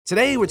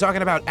Today, we're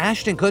talking about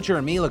Ashton Kutcher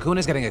and Mila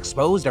Kunis getting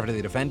exposed after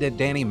they defended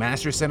Danny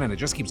Masterson, and it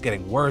just keeps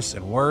getting worse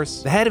and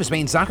worse. The head of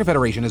Spain's soccer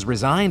federation has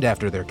resigned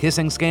after their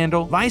kissing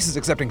scandal. Vice is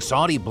accepting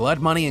Saudi blood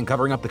money and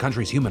covering up the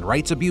country's human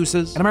rights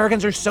abuses. And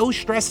Americans are so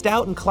stressed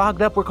out and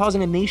clogged up, we're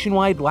causing a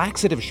nationwide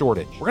laxative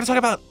shortage. We're gonna talk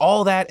about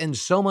all that and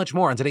so much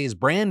more on today's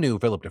brand new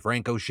Philip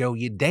DeFranco show.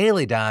 You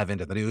daily dive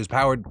into the news,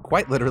 powered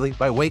quite literally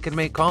by Wake and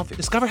Make Coffee.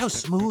 Discover how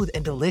smooth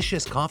and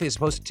delicious coffee is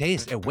supposed to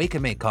taste at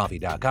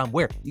wakeandmakecoffee.com,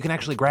 where you can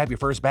actually grab your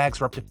first bags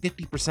for up to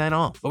 50%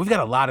 off. But we've got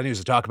a lot of news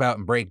to talk about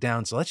and break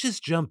down, so let's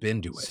just jump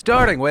into it.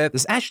 Starting with,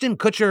 this Ashton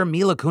Kutcher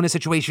Mila Kunis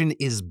situation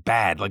is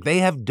bad. Like, they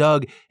have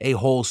dug a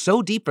hole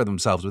so deep for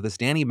themselves with this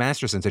Danny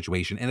Masterson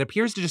situation, and it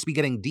appears to just be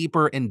getting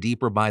deeper and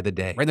deeper by the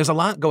day. Right, there's a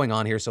lot going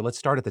on here, so let's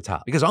start at the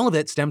top, because all of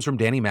it stems from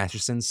Danny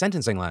Masterson's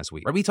sentencing last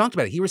week. Right, we talked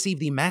about it. He received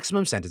the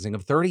maximum sentencing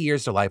of 30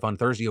 years to life on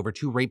Thursday over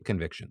 2 rape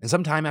convictions. And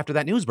sometime after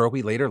that news broke,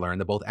 we later learned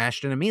that both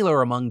Ashton and Mila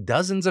are among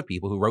dozens of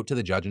people who wrote to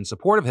the judge in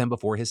support of him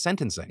before his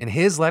sentencing. In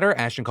his letter,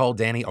 Ashton called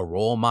Danny a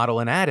role model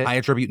and added, "I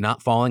attribute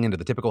not falling into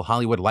the typical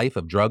Hollywood life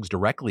of drugs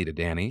directly to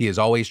Danny. He has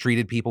always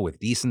treated people with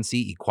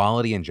decency,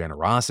 equality, and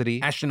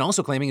generosity." Ashton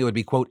also claiming it would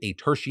be, quote, "a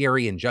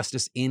tertiary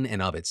injustice in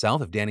and of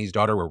itself if Danny's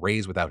daughter were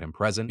raised without him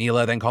present."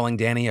 Mila then calling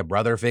Danny a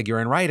brother figure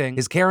in writing,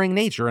 "His caring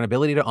nature and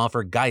ability to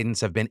offer guidance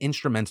have been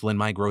instrumental in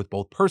my growth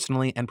both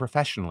personally and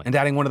professionally." And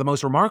adding, one of the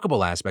most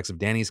remarkable aspects of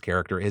Danny's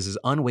character is his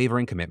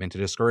unwavering commitment to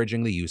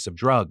discouraging the use of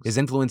drugs. His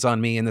influence on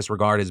me in this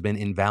regard has been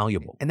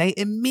invaluable. And they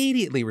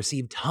immediately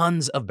received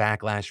tons of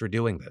backlash for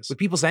doing this, with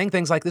people saying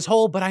things like, "This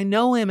whole, but I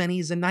know him and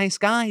he's a nice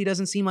guy, he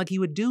doesn't seem like he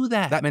would do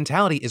that." That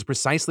mentality is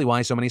precisely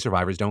why so many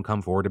survivors don't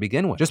come forward to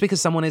begin with. Just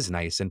because someone is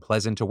nice and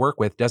pleasant to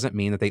work with doesn't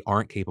mean that they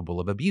aren't capable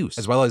of abuse.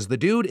 As well as, the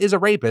dude is a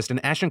rapist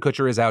and Ashton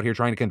Kutcher is out here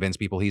trying to convince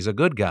people he's a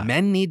good guy.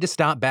 Men need to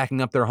stop backing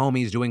up their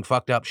homies doing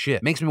fucked up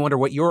shit. Makes me wonder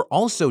what you're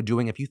also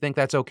doing if you think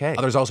that's okay.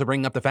 Others also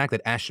bringing up the fact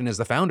that Ashton is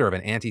the founder of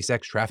an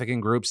anti-sex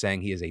trafficking group,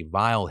 saying he is a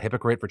vile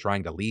hypocrite for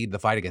trying to lead the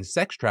fight against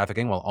sex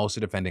trafficking while also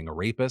defending a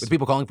rapist, with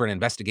people calling for an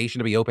investigation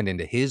to be opened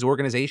into his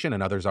organization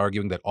and others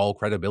arguing that all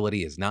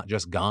credibility is not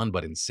just gone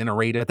but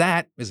incinerated. But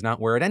that is not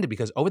where it ended,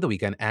 because over the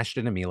weekend,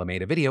 Ashton and Mila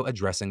made a video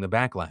addressing the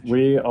backlash.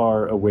 We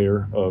are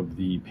aware of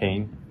the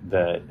pain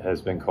that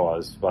has been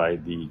caused by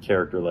the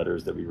character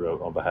letters that we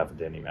wrote on behalf of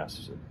Danny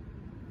Masterson.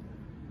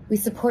 We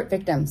support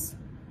victims.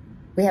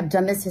 We have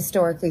done this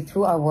historically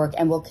through our work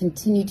and will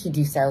continue to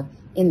do so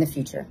in the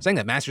future. Saying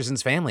that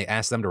Masterson's family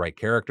asked them to write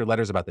character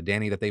letters about the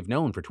Danny that they've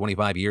known for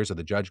 25 years, so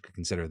the judge could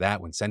consider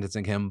that when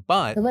sentencing him,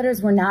 but the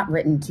letters were not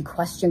written to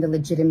question the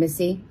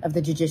legitimacy of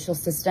the judicial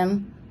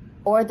system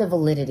or the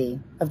validity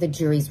of the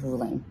jury's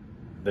ruling.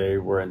 They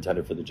were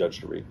intended for the judge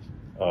to read,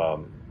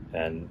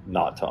 and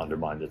not to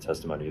undermine the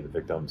testimony of the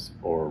victims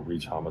or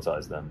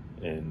re-traumatize them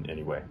in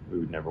any way. We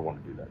would never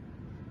want to do that.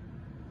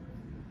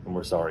 And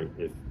we're sorry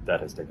if that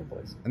has taken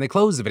place. And they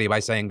closed the video by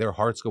saying their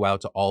hearts go out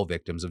to all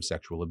victims of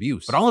sexual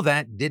abuse. But all of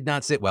that did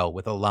not sit well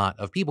with a lot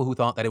of people who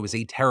thought that it was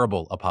a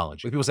terrible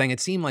apology, with people saying it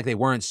seemed like they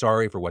weren't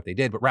sorry for what they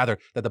did, but rather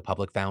that the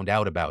public found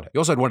out about it. You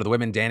also had one of the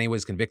women Danny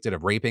was convicted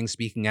of raping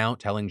speaking out,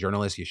 telling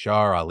journalist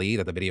Yashar Ali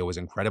that the video was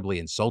incredibly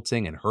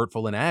insulting and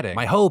hurtful, and adding,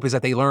 "My hope is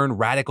that they learn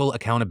radical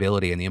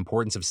accountability and the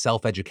importance of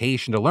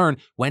self-education to learn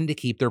when to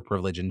keep their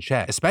privilege in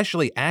check,"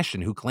 especially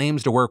Ashton, who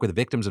claims to work with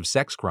victims of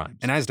sex crimes.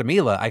 And as to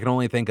Mila, I can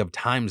only think of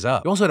time's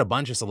up. You also had a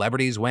bunch of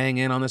celebrities weighing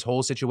in on this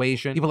whole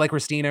situation. People like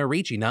Christina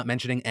Ricci not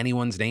mentioning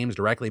anyone's names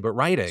directly, but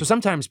writing, "So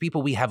sometimes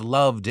people we have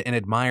loved and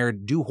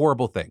admired do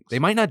horrible things. They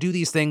might not do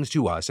these things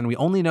to us, and we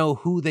only know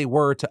who they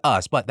were to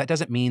us, but that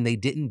doesn't mean they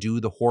didn't do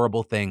the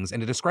horrible things,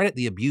 and to discredit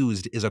the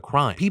abused is a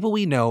crime. People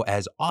we know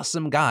as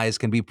awesome guys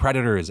can be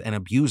predators and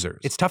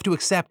abusers. It's tough to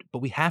accept, but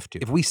we have to.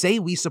 If we say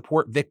we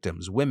support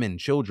victims, women,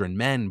 children,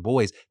 men,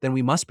 boys, then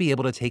we must be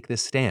able to take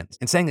this stance."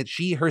 And saying that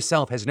she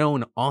herself has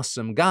known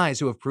awesome guys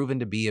who have proven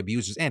to be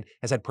abusers and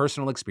has had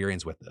personal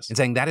experience with this. And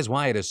saying that is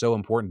why it is so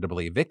important to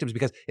believe victims,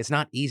 because it's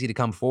not easy to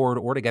come forward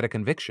or to get a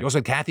conviction. You also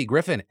had Kathy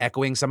Griffin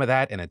echoing some of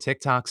that in a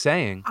TikTok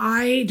saying,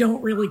 "I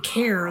don't really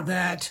care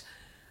that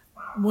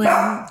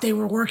when they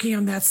were working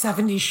on that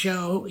 70s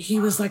show, he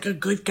was like a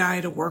good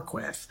guy to work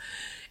with.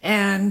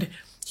 And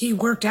he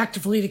worked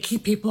actively to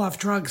keep people off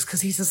drugs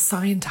because he's a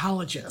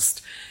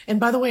Scientologist. And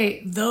by the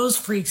way, those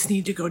freaks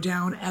need to go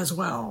down as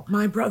well.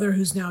 My brother,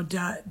 who's now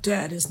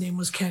dead, his name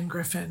was Ken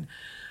Griffin,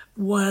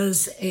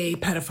 was a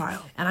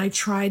pedophile, and I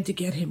tried to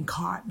get him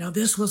caught. Now,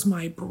 this was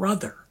my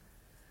brother.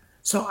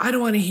 So I don't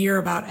want to hear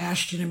about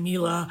Ashton and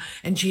Mila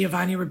and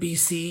Giovanni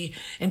Ribisi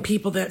and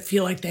people that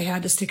feel like they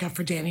had to stick up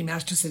for Danny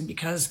Masterson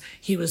because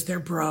he was their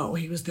bro,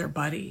 he was their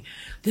buddy.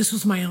 This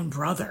was my own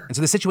brother." And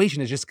so the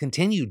situation has just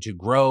continued to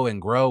grow and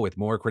grow, with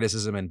more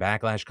criticism and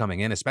backlash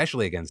coming in,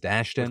 especially against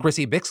Ashton. With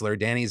Chrissy Bixler,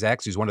 Danny's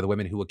ex, who's one of the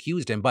women who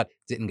accused him but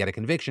didn't get a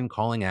conviction,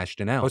 calling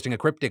Ashton out, posting a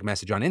cryptic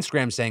message on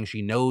Instagram saying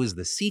she knows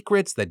the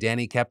secrets that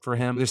Danny kept for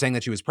him. They're saying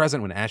that she was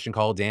present when Ashton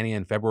called Danny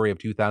in February of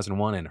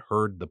 2001 and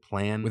heard the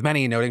plan, with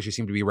many noting she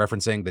seemed to be referencing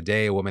referencing the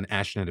day a woman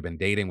Ashton had been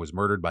dating was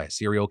murdered by a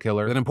serial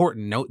killer. With an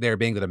important note there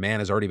being that a man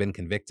has already been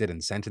convicted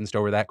and sentenced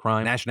over that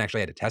crime. And Ashton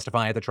actually had to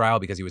testify at the trial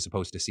because he was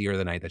supposed to see her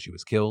the night that she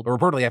was killed. But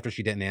reportedly, after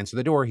she didn't answer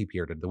the door, he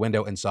peered at the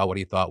window and saw what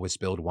he thought was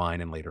spilled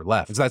wine and later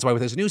left. And so that's why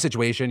with this new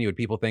situation, you had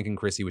people thinking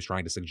Chrissy was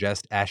trying to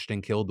suggest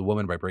Ashton killed the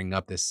woman by bringing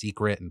up this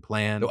secret and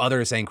plan, though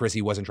others saying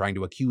Chrissy wasn't trying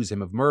to accuse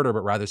him of murder,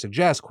 but rather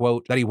suggest,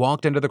 quote, that he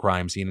walked into the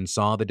crime scene and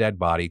saw the dead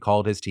body,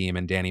 called his team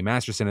and Danny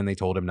Masterson, and they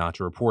told him not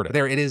to report it. But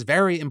there, it is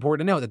very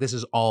important to note that this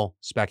is all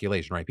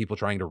speculation, right? People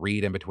trying to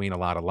read in between a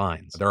lot of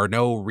lines. There are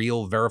no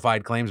real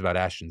verified claims about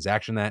Ashton's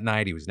action that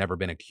night. He was never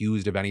been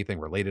accused of anything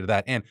related to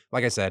that. And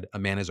like I said, a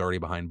man is already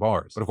behind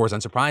bars. But of course,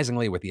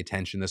 unsurprisingly, with the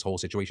attention this whole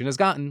situation has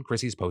gotten,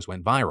 Chrissy's post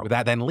went viral. With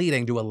that then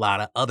leading to a lot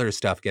of other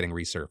stuff getting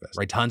resurfaced,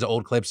 right? Tons of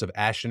old clips of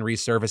Ashton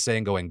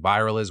resurfacing, going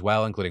viral as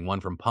well, including one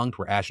from Punk'd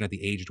where Ashton at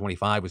the age of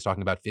 25 was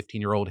talking about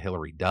 15-year-old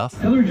Hillary Duff.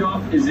 Hillary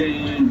Duff is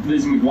in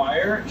Liz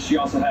McGuire. She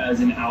also has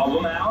an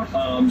album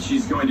out.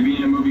 She's going to be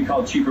in a movie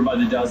called Cheaper by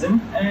the Dozen.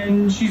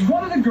 And she's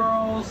one of the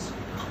girls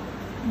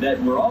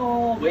that we're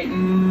all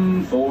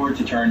waiting for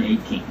to turn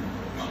 18.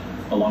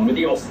 Along with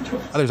the Olsen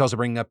twins. Others also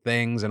bringing up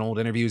things in old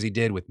interviews he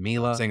did with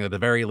Mila, saying that at the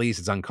very least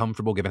it's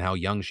uncomfortable given how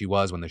young she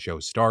was when the show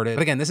started.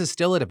 But again, this is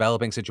still a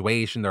developing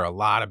situation. There are a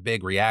lot of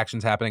big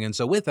reactions happening. And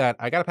so with that,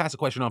 I gotta pass a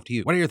question off to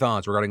you. What are your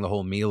thoughts regarding the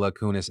whole Mila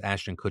Kunis,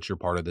 Ashton Kutcher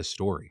part of this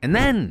story? And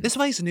then, this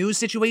Vice News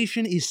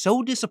situation is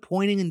so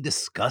disappointing and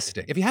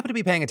disgusting. If you happen to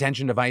be paying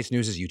attention to Vice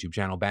News' YouTube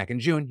channel back in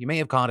June, you may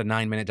have caught a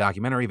 9-minute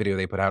documentary video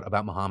they put out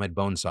about Mohammed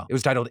Bonesaw. It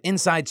was titled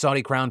Inside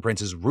Saudi Crown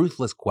Prince's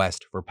Ruthless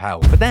Quest for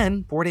Power. But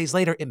then, 4 days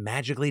later, it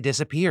magically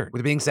disappeared, with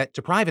it being set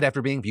to private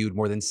after being viewed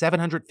more than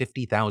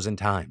 750,000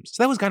 times.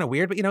 So that was kind of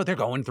weird, but they're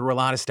going through a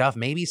lot of stuff.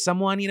 Maybe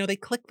someone, they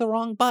clicked the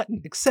wrong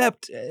button.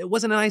 Except, it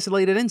wasn't an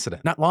isolated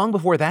incident. Not long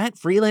before that,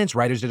 freelance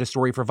writers did a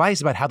story for Vice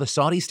about how the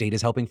Saudi state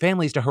is helping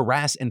families to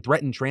harass and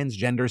threaten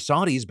transgender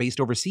Saudis based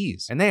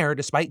overseas. And there,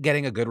 despite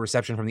getting a good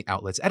reception from the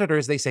outlet's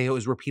editors, they say it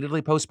was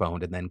repeatedly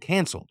postponed and then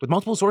canceled, with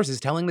multiple sources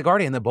telling The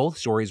Guardian that both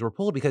stories were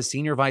pulled because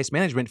senior Vice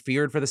management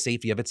feared for the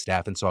safety of its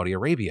staff in Saudi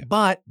Arabia.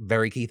 But,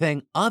 very key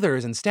thing,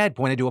 others instead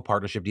pointed to a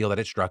partnership deal that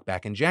it struck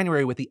back in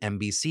January with the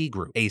MBC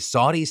Group, a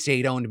Saudi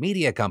state-owned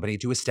media company,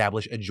 to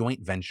establish a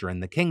joint venture in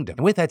the kingdom.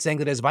 And with that, saying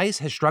that as Vice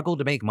has struggled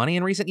to make money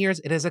in recent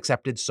years, it has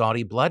accepted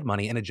Saudi blood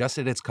money and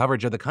adjusted its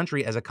coverage of the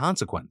country as a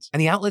consequence.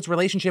 And the outlet's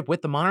relationship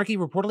with the monarchy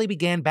reportedly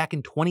began back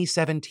in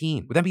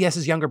 2017, with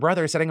MBS's younger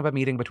brother setting up a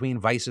meeting between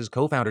Vice's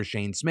co-founder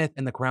Shane Smith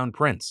and the Crown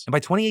Prince. And by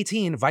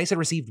 2018, Vice had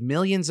received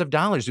millions of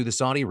dollars through the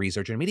Saudi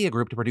Research and Media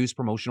Group to produce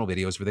promotional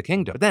videos for the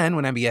kingdom. But then,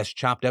 when MBS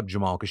chopped up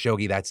Jamal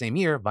Khashoggi that same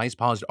year, Vice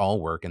paused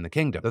all work in the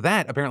kingdom. Though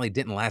that apparently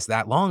didn't last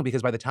that long,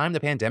 because by the time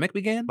the pandemic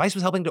began, Vice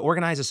was helping to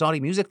organize a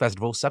Saudi music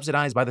festival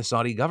subsidized by the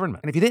Saudi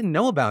government. And if you didn't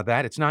know about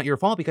that, it's not your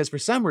fault, because for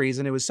some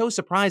reason it was so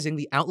surprising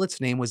the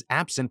outlet's name was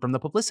absent from the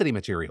publicity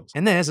materials.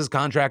 And this, as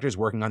contractors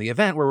working on the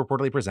event were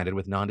reportedly presented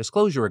with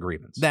non-disclosure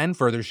agreements. Then,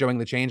 further showing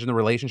the change in the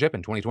relationship,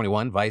 in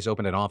 2021, Vice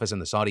opened an office in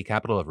the Saudi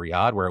capital of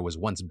Riyadh, where it was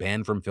once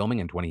banned from filming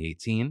in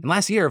 2018. And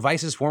last year,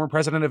 Vice's former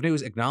president of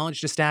news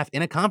acknowledged to staff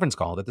in a conference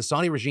call that the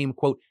Saudi regime,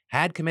 quote,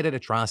 had committed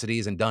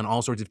atrocities and done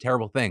all sorts of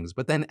terrible things,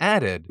 but then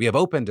added, "We have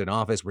opened an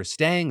office, we're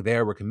staying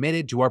there, we're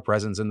committed to our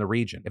presence in the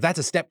region." If that's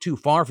a step too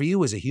far for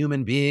you as a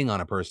human being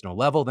on a personal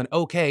level, then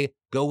okay,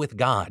 go with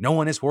God. No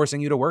one is forcing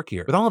you to work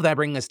here. With all of that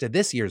bringing us to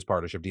this year's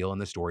partnership deal and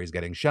the stories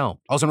getting shelved.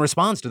 Also, in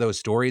response to those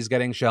stories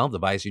getting shelved, the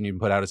Vice Union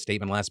put out a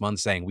statement last month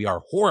saying, "We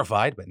are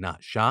horrified, but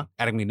not shocked,"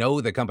 adding, "We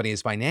know the company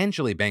is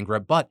financially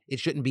bankrupt, but it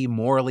shouldn't be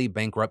morally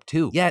bankrupt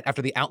too." Yet,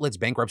 after the outlet's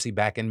bankruptcy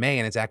back in May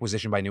and its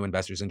acquisition by new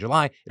investors in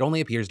July, it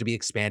only appears to be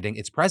expanding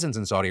its presence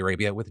in Saudi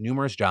Arabia with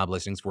numerous job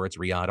listings for its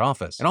Riyadh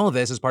office. And all of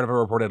this is part of a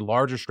reported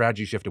larger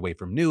strategy shift away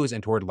from news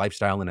and toward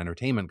lifestyle and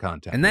entertainment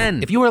content. And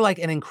then, if you are like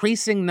an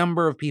increasing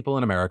number of people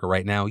in America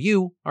right now,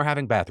 you are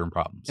having bathroom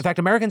problems. In fact,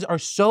 Americans are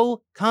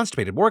so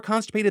constipated, more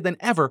constipated than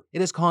ever, it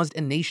has caused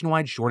a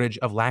nationwide shortage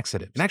of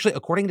laxatives. And actually,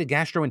 according to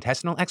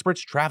gastrointestinal experts,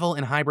 travel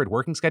and hybrid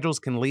working schedules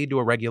can lead to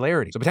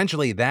irregularity. So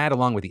potentially that,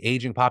 along with the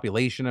aging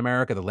population in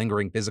America, the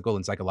lingering physical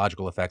and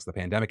psychological effects of the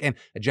pandemic, and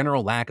a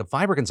general lack of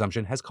fiber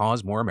consumption, has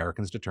caused more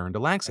Americans to turn to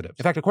laxatives.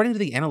 In fact, according to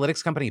the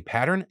analytics company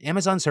Pattern,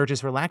 Amazon searches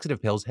for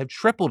laxative pills have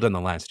tripled in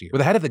the last year, with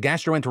the head of the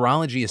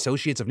Gastroenterology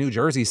Associates of New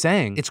Jersey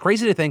saying, "It's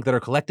crazy to think that our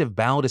collective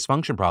bowel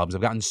dysfunction problems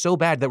have gotten so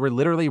bad that we're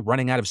literally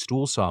running out of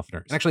stool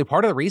softeners." And actually,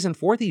 part of the reason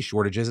for these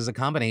shortages is a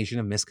combination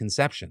of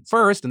misconceptions.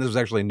 First, and this was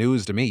actually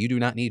news to me, you do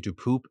not need to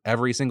poop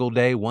every single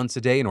day, once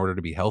a day, in order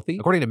to be healthy.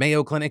 According to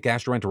Mayo Clinic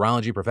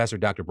gastroenterology professor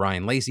Dr.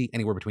 Brian Lacey,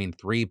 anywhere between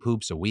 3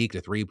 poops a week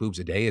to 3 poops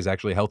a day is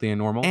actually healthy and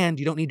normal. And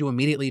you don't need to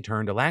immediately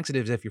turn to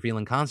laxatives if you're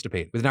feeling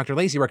constipated, with Dr.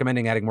 Lacey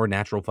recommending adding more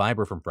natural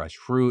fiber from fresh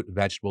fruit,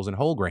 vegetables, and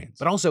whole grains.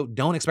 But also,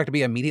 don't expect to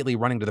be immediately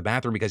running to the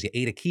bathroom because you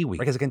ate a kiwi,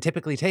 because it can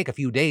typically take a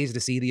few days to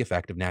see the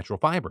effect of natural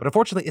fiber. But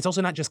unfortunately, it's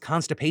also not just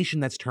constipation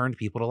that's turned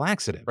people to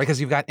laxative, right? Because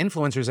you've got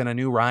influencers and a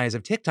new rise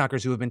of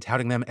TikTokers who have been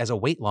touting them as a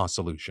weight loss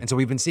solution. And so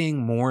we've been seeing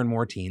more and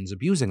more teens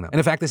abusing them. And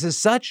in fact, this is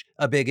such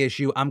a big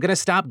issue, I'm gonna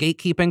stop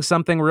gatekeeping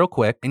something real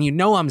quick. And you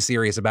know I'm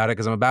serious about it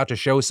because I'm about to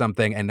show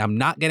something and I'm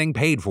not getting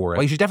paid for it.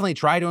 Well, you should definitely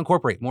try to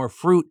incorporate more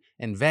fruit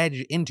and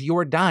veg into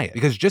your diet,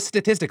 because just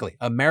statistically,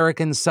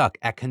 Americans suck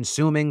at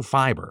consuming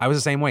fiber. I was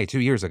the same way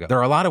 2 years ago. There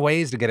are a lot of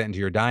ways to get it into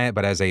your diet,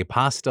 but as a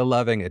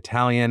pasta-loving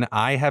Italian,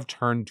 I have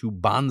turned to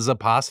Banza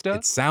pasta.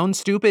 It sounds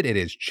stupid. It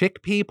is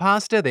chickpea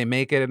pasta. They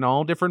make it in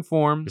all different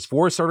forms. There's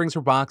 4 servings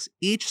per box.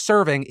 Each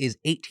serving is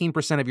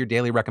 18% of your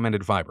daily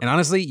recommended fiber. And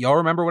honestly, y'all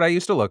remember what I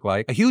used to look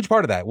like. A huge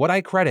part of that, what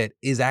I credit,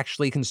 is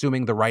actually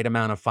consuming the right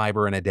amount of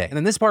fiber in a day. And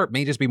then this part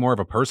may just be more of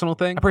a personal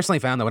thing. I personally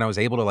found that when I was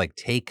able to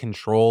take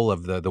control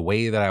of the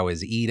way that I was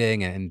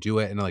eating and do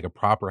it in a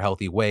proper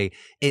healthy way,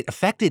 it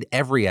affected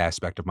every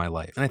aspect of my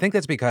life. And I think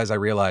that's because I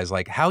realized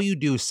how you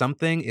do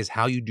something is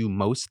how you do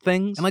most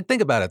things. And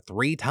think about it,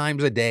 3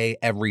 times a day,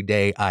 every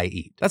day I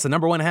eat. That's the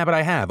 #1 habit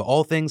I have.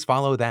 All things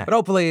follow that. But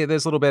hopefully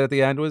this little bit at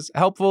the end was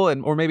helpful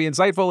or maybe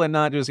insightful and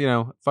not just,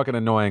 fucking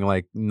annoying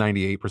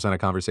 98% of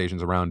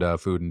conversations around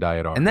food and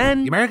diet are. And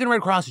then the American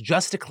Red Cross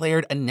just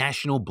declared a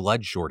national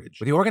blood shortage,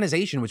 with the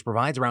organization, which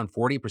provides around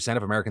 40%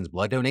 of Americans'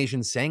 blood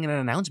donations, saying in an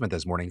announcement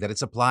this morning that its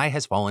supply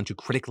has fallen to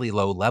critically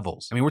low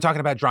levels. I mean, we're talking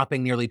about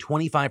dropping nearly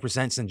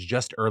 25% since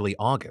just early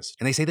August.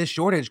 And they say this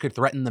shortage could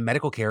threaten the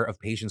medical care of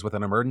patients with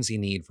an emergency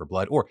need for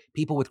blood or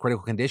people with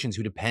critical conditions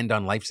who depend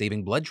on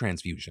life-saving blood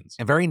transfusions.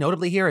 And very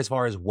notably here, as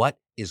far as what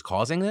is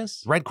causing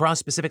this, Red Cross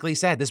specifically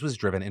said this was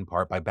driven in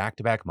part by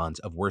back-to-back months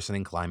of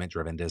worsening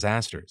climate-driven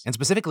disasters, and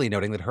specifically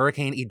noting that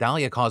Hurricane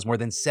Idalia caused more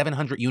than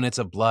 700 units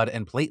of blood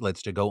and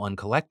platelets to go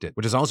uncollected,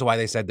 which is also why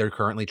they said they're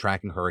currently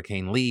tracking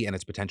Hurricane Lee and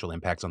its potential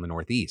impacts on the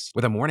Northeast,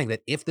 with a warning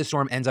that if the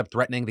storm ends up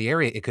threatening the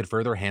area, it could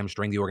further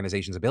hamstring the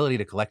organization's ability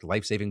to collect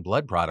life-saving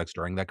blood products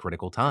during that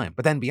critical time.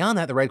 But then beyond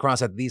that, the Red Cross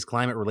said these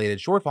climate-related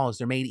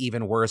shortfalls are made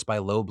even worse by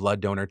low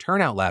blood donor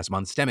turnout last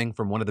month, stemming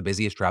from one of the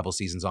busiest travel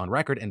seasons on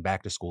record and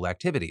back-to-school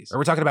activities.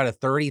 We're talking about a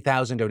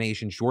 30,000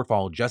 donation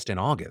shortfall just in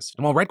August.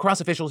 And while Red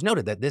Cross officials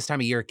noted that this time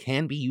of year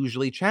can be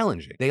usually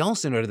challenging, they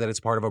also noted that it's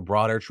part of a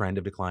broader trend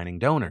of declining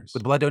donors,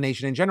 with blood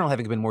donation in general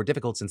having been more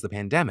difficult since the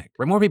pandemic,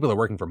 where more people are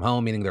working from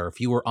home, meaning there are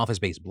fewer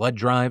office-based blood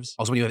drives.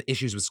 Also, when you have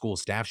issues with school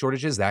staff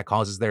shortages, that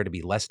causes there to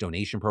be less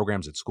donation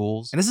programs at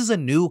schools. And this is a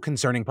new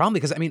concerning problem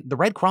because, the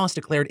Red Cross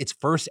declared its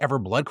first ever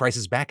blood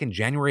crisis back in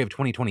January of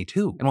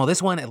 2022. And while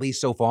this one, at least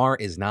so far,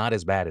 is not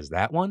as bad as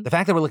that one, the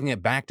fact that we're looking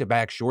at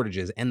back-to-back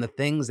shortages and the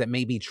things that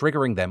may be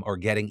triggering them are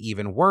getting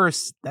even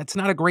worse, that's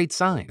not a great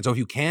sign. And so if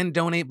you can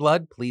donate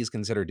blood, please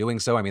consider doing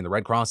so. The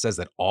Red Cross says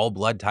that all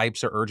blood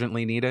types are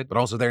urgently needed, but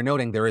also they're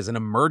noting there is an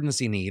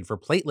emergency need for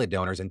platelet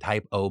donors and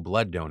type O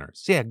blood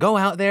donors. So yeah, go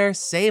out there,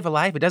 save a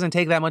life. It doesn't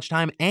take that much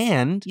time,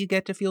 and you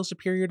get to feel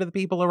superior to the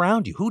people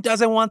around you. Who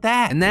doesn't want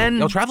that? And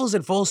then, travel's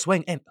in full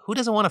swing, and who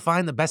doesn't want to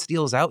find the best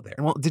deals out there?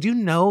 And well, did you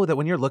know that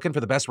when you're looking for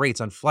the best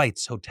rates on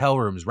flights, hotel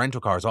rooms,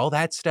 rental cars, all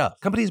that stuff,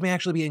 companies may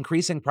actually be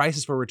increasing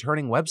prices for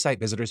returning website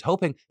visitors,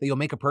 hoping that you'll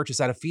make a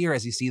purchase out of fear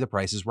as you see the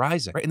prices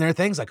rising. Right? And there are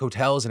things like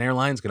hotels and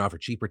airlines can offer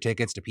cheaper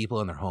tickets to people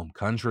in their home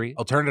country.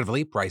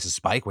 Alternatively, prices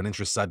spike when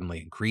interest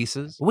suddenly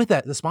increases. But with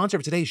that, the sponsor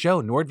of today's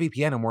show,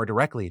 NordVPN, or more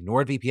directly,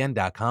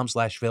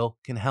 nordvpn.com/Phil,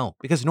 can help.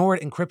 Because Nord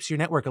encrypts your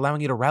network,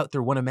 allowing you to route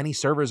through one of many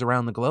servers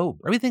around the globe.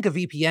 Right? We think of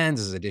VPNs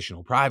as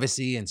additional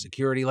privacy and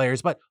security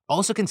layers, but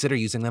also consider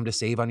using them to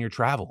save on your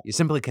travel. You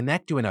simply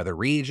connect to another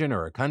region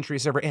or a country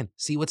server and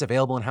see what's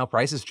available and how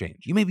prices change.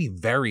 You may be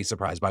very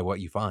surprised by what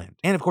you find.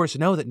 And of course,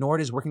 know that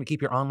Nord is working to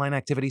keep your online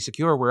activity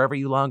secure wherever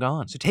you log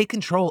on. So take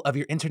control of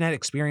your internet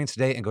experience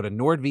today and go to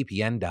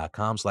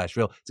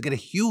nordvpn.com/Phil to get a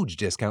huge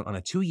discount on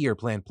a 2-year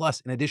plan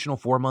plus an additional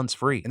 4 months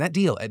free. And that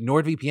deal at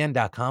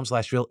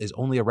nordvpn.com/Phil is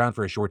only around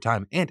for a short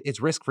time, and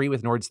it's risk-free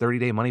with Nord's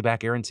 30-day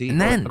money-back guarantee.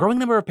 And then, a growing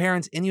number of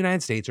parents in the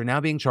United States are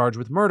now being charged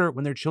with murder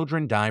when their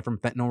children die from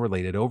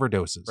fentanyl-related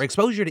overdoses. Or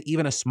exposure to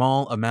even a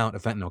small amount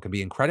of fentanyl can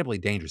be incredibly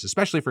dangerous,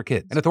 especially for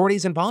kids. And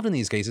authorities involved in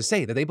these cases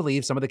say that they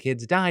believe some of the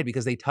kids died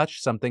because they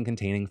touched something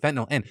containing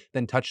fentanyl and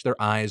then touched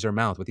their eyes or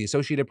mouth, with the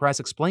Associated Press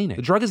explaining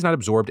the drug is not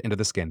absorbed into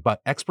the skin,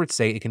 but experts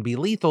say it can be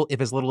lethal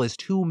if as little as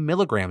 2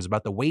 milligrams,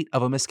 about the weight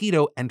of a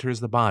mosquito, enters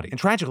the body. And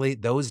tragically,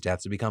 those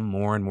deaths have become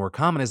more and more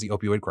common as the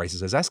opioid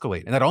crisis has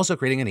escalated, and that also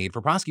creating a need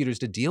for prosecutors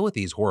to deal with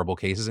these horrible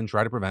cases and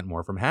try to prevent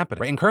more from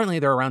happening. Right? And currently,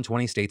 there are around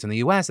 20 states in the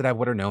U.S. that have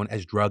what are known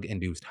as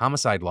drug-induced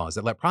homicide laws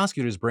that let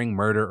prosecutors bring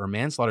murder or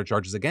manslaughter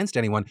charges against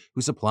anyone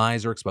who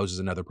supplies or exposes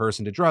another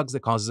person to drugs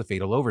that causes a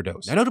fatal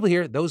overdose. Now, notably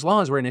here, those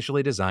laws were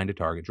initially designed to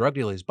target drug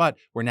dealers, but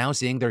we're now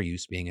seeing their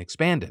use being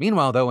expanded.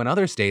 Meanwhile, though, in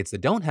other states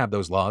that don't have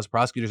those laws,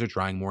 prosecutors are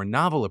trying more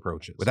novel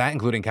approaches. With that,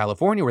 including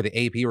California, where the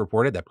AP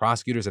reported that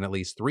prosecutors in at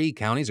least 3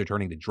 counties are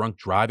turning to drunk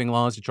driving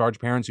laws to charge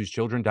parents whose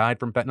children died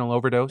from fentanyl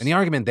overdose. And the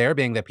argument there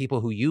being that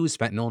people who use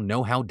fentanyl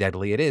know how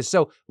deadly it is,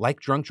 so like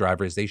drunk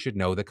drivers, they should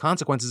know the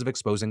consequences of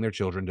exposing their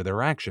children to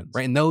their actions,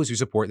 right? And those who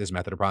support this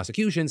method of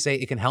prosecution say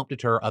it can help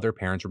deter other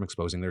parents from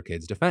exposing their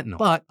kids to fentanyl.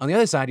 But on the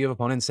other side, you have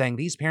opponents saying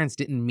these parents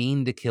didn't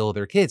mean to kill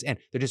their kids, and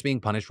they're just being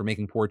punished for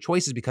making poor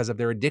choices because of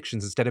their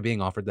addictions instead of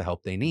being offered the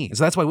help they need. And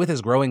so that's why with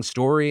this growing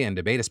story and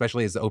debate,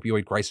 especially as the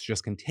opioid crisis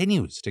just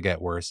continues to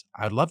get worse,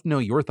 I'd love to know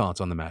your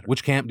thoughts on the matter.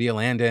 Which camp do you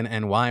land in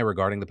and why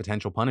regarding the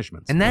potential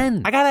punishments? And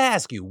then I gotta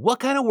ask you, what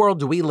kind of world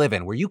do we live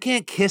in where you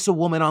can't kiss a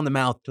woman on the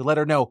mouth to let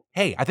her know,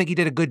 hey, I think you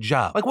did a good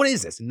job? Like, what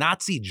is this,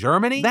 Nazi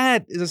Germany?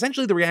 That is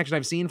essentially the reaction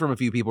I've seen from a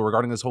few people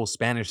regarding this whole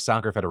Spanish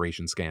Soccer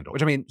Federation scandal,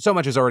 which, I mean, so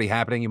much is already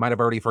happening, you might have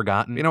already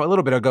forgotten. You know, a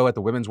little bit ago at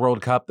the Women's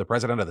World Cup, the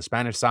president of the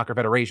Spanish Soccer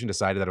Federation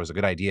decided that it was a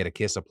good idea to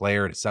kiss a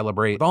player to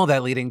celebrate, with all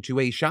that leading to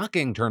a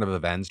shocking turn of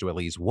events to at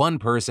least one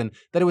person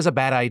that it was a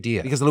bad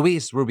idea, because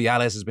Luis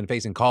Rubiales has been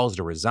facing calls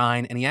to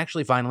resign, and he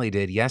actually finally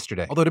did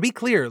yesterday. Although to be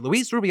clear,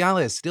 Luis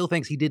Rubiales still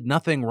thinks he did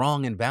nothing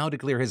wrong and vowed to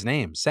clear his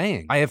name,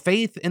 saying, I have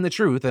faith in the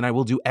truth and I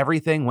will do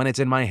everything when it's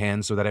in my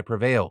hands so that it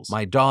prevails.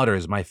 My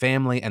daughters, my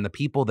family, and the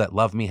people that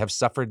love me have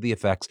suffered the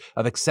effects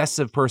of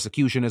excessive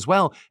persecution as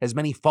well as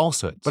many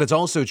falsehoods. But it's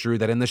also true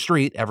that in the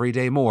street, every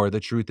day more, the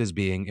truth is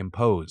being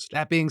imposed.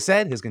 That being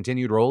said, his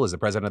continued role as the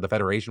president of the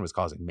federation was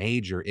causing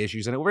major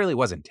issues, and it really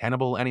wasn't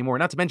tenable anymore,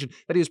 not to mention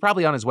that he was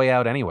probably on his way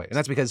out anyway. And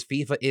that's because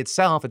FIFA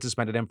itself had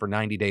suspended him for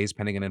 90 days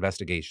pending an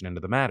investigation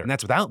into the matter. And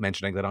that's without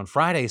mentioning that on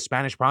Friday,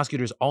 Spanish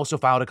prosecutors also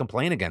filed a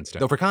complaint against him.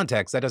 Though for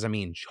context, that doesn't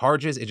mean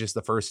charges, it's just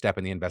the first step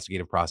in the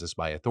investigative process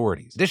by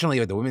authorities. Additionally,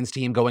 with the women's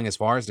team going as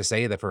far as to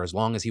say that for as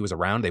long as he was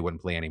around, they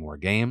wouldn't play any more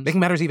games. Making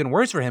matters even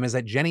worse for him is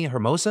that Jenny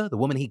Hermosa, the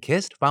woman he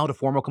kissed, filed a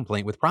formal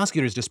complaint with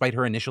prosecutors despite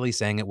her initially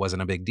saying it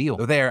wasn't a big deal.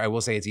 Though there, I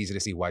will say it's easy to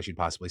see why she'd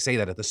possibly say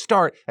that at the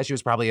start, as she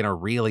was probably in a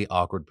really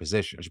awkward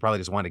position. She probably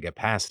just wanted to get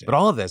past it. But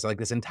all of this, like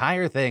this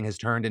entire thing has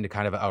turned into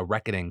kind of a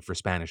reckoning for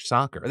Spanish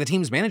soccer. The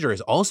team's manager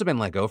has also been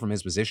let go from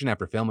his position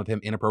after film of him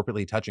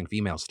inappropriately touching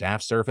female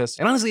staff surface.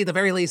 And honestly, at the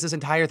very least, this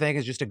entire thing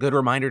is just a good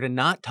reminder to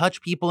not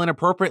touch people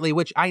inappropriately,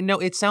 which I know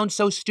it sounds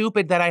so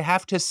stupid that I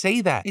have to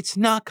say that. It's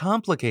not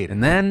complicated.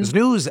 And then this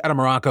news out of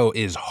Morocco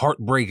is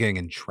heartbreaking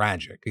and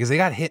tragic because they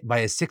got hit by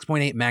a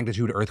 6.8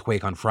 magnitude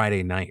earthquake on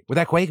Friday night. With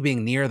that quake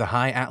being near the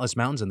high Atlas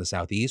Mountains in the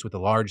southeast, with the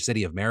large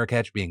city of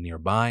Marrakech being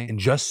nearby, and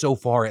just so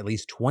far, at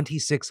least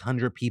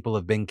 2,600 people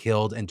have been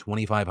killed and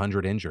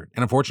 2,500 injured.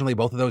 And unfortunately,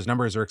 both of those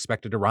numbers are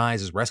expected to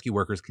rise as rescue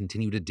workers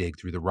continue to dig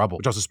through the rubble.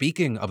 Which also,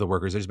 speaking of the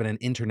workers, there's been an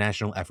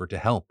international effort to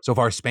help. So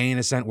far, Spain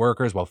has sent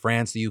workers, while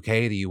France, the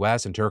UK, the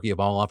US, and Turkey have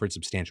all offered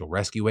substantial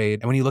rescue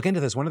aid. And when you look into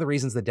this, one of the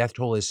reasons the death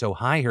toll is so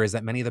high here is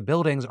that many of the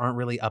buildings aren't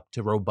really up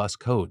to robust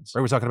codes.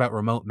 Right? We're talking about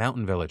remote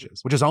mountain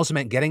villages, which has also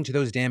meant getting to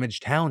those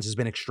damaged towns has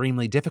been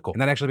extremely difficult.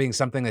 And that actually being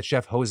something that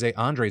Chef Jose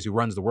Andres, who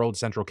runs the World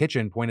Central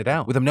Kitchen, pointed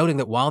out, with him noting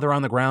that while they're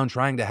on the ground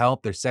trying to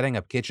help, they're setting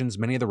up kitchens,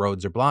 many of the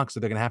roads are blocked, so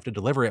they're gonna have to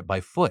deliver it by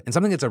foot. And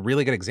something that's a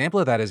really good example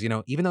of that is,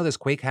 even though this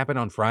quake happened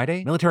on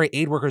Friday, military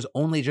aid workers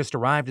only just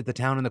arrived at the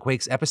town in the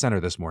quake's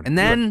epicenter this morning. And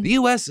then the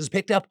US has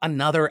picked up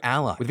another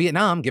ally, with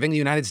Vietnam giving the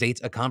United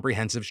States a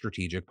comprehensive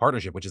strategic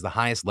partnership, which is the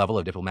highest level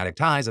of diplomatic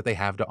ties that they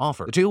have to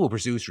offer. The two will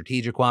pursue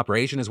strategic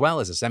cooperation as well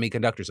as a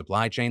semiconductor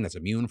supply chain that's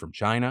immune from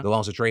China. They'll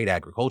also trade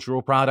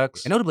agricultural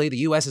products. And notably, the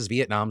US is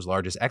Vietnam's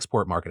largest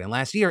export market, and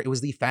last year it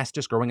was the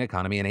fastest growing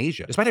economy in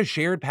Asia. Despite a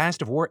shared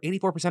past of war,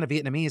 84% of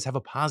Vietnamese have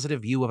a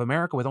positive view of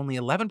America, with only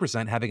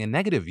 11% having a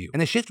negative view.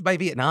 And the shift by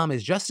Vietnam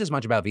is just as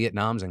much about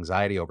Vietnam's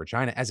anxiety over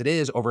China as it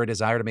is over a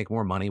desire to make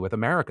more money with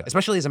America,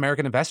 especially as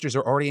American investors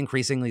are already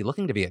increasingly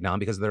looking to Vietnam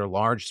because of their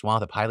large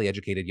swath of highly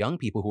educated young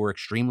people who are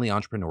extremely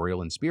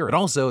entrepreneurial in spirit. But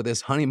also,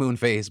 this honeymoon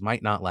phase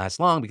might not last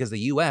long because the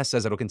US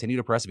says it'll continue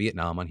to press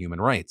Vietnam on human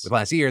rights, with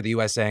last year the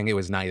US saying it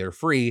was neither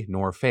free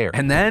nor fair.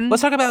 And then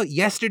let's talk about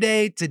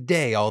yesterday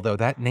today, although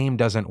that name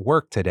doesn't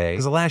work today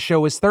because the last show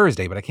was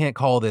Thursday, but I can't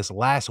call this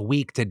last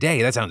week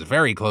today. That sounds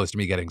very close to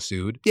me getting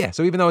sued. Yeah,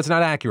 so even though it's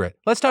not accurate,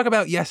 let's talk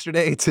about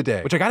yesterday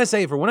today, which I gotta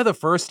say, for one of the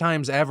first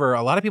times ever,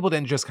 a lot of people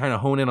didn't just kind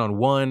of hone in on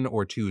one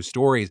or two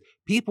stories.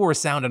 People were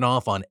sounding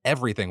off on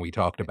everything we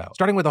talked about,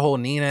 starting with the whole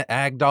Nina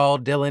Agdal,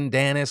 Dylan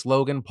Dennis,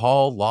 Logan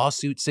Paul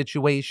lawsuit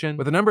situation,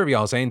 with a number of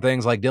y'all saying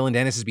things like Dylan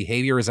Dennis's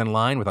behavior is in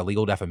line with a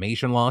legal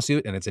defamation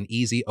lawsuit and it's an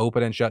easy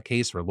open and shut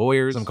case for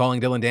lawyers. I'm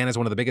calling Dylan Dennis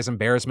one of the biggest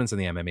embarrassments in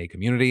the MMA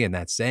community, and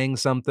that's saying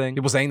something.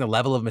 People saying the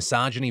level of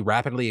misogyny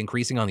rapidly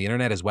increasing on the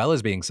internet as well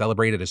as being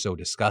celebrated is so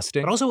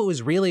disgusting. But also what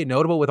was really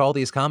notable with all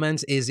these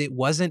comments is it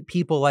wasn't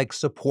people like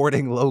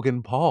supporting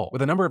Logan Paul,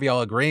 with a number of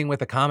y'all agreeing with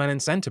the comment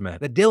and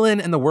sentiment that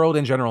Dylan and the world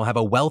in general have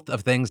a wealth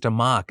of things to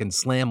mock and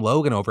slam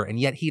Logan over, and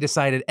yet he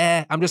decided,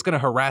 I'm just gonna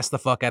harass the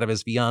fuck out of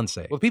his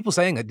fiance. With people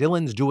saying that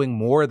Dylan's doing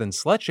more than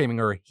slut-shaming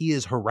her, he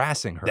is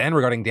harassing her. Then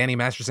regarding Danny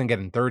Masterson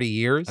getting 30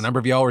 years, a number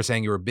of y'all were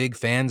saying you were big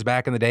fans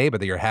back in the day, but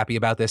that you're happy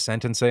about this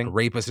sentencing. A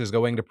rapist is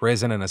going to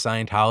prison and a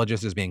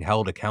Scientologist is being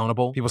held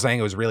accountable. People saying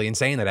it was really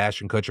insane that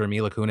Ashton Kutcher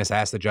Mila Kunis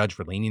asked the judge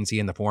for leniency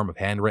in the form of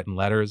handwritten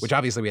letters, which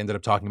obviously we ended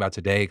up talking about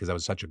today because that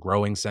was such a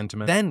growing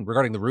sentiment. Then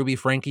regarding the Ruby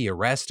Frankie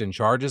arrest and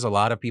charges, a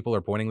lot of people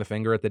are pointing the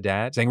finger at the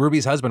dad, saying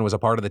Ruby's husband was a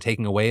part of the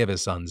taking away of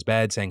his son's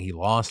bed, saying he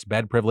lost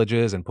bed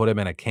privileges and put him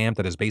in a camp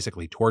that is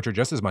basically torture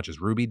just as much as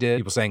Ruby did.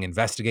 People saying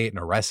investigate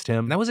and arrest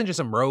him. And that wasn't just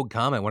some rogue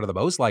comment. One of the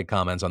most liked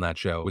comments on that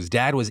show was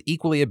dad was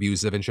equally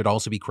abusive and should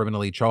also be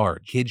criminally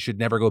charged. Kids should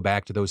never go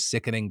back to those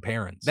sickening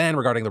parents. Then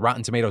regarding the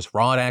Rotten Tomatoes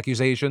fraud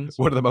accusations,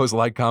 one of the most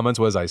liked comments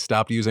was I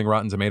stopped using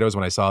Rotten Tomatoes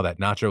when I saw that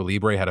Nacho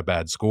Libre had a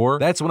bad score.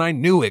 That's when I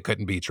knew it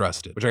couldn't be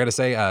trusted. Which I gotta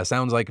say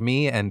sounds like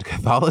me and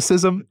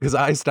Catholicism, because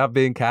I stopped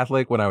being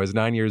Catholic when I was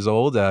 9 years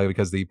old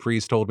because the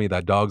priest told me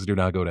that dogs do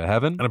not go to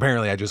heaven. And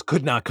apparently I just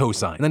could not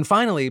co-sign. And then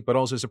finally, but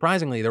also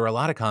surprisingly, there were a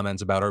lot of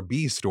comments about our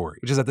bee story,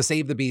 which is that the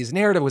Save the Bees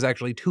narrative was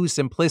actually too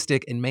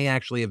simplistic and may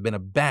actually have been a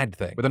bad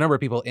thing. With a number of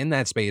people in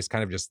that space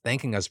kind of just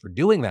thanking us for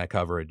doing that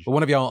coverage. But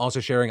one of y'all also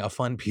sharing a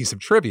fun piece of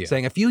trivia,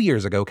 saying a few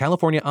years ago,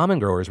 California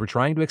almond growers were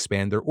trying to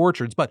expand their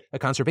orchards, but a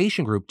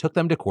conservation group took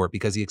them to court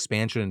because the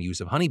expansion and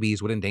use of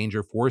honeybees would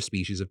endanger 4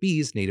 species of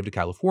bees native to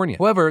California.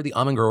 However, the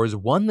almond growers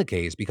won the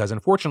case because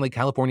unfortunately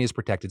California's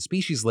protected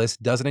species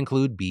list doesn't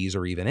include bees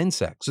or even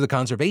insects. So the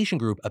conservation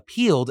group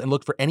appealed and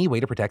looked for any way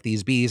to protect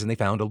these bees, and they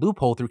found a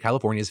loophole through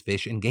California's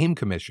Fish and Game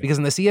Commission. Because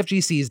in the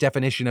CFGC's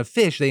definition of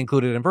fish, they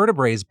included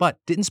invertebrates, but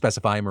didn't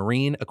specify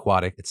marine,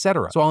 aquatic,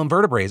 etc. So all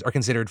invertebrates are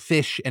considered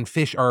fish, and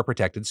fish are a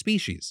protected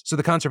species. So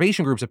the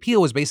conservation group's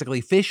appeal was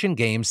basically Fish and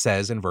Game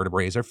says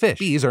invertebrates are fish.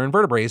 Bees are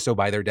invertebrates, so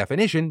by their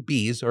definition,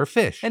 bees are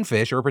fish, and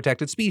fish are a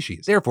protected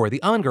species. Therefore,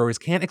 the almond growers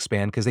can't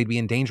expand because they'd be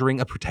endangering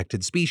a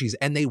protected species,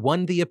 and they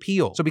won the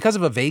appeal. So because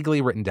of a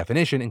vaguely written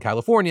definition, in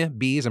California,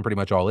 bees and pretty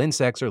much all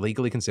insects are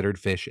legally considered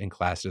fish and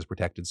classed as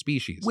protected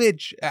species.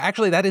 Which,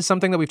 actually, that is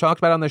something that we've talked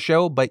about on the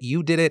show, but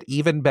you did it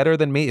even better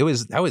than me.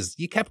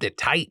 You kept it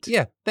tight.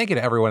 Yeah, thank you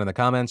to everyone in the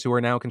comments who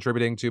are now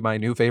contributing to my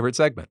new favorite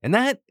segment. And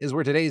that is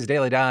where today's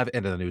Daily Dive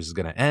into the news is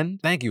going to end.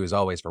 Thank you as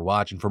always for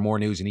watching. For more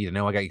news you need to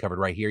know, I got you covered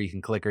right here. You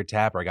can click or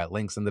tap, or I got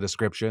links in the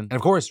description. And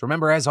of course,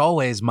 remember, as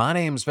always, my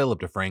name's Philip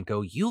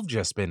DeFranco. You've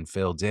just been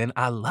filled in.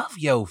 I love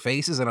yo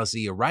faces, and I'll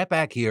see you right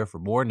back here for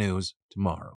more news tomorrow.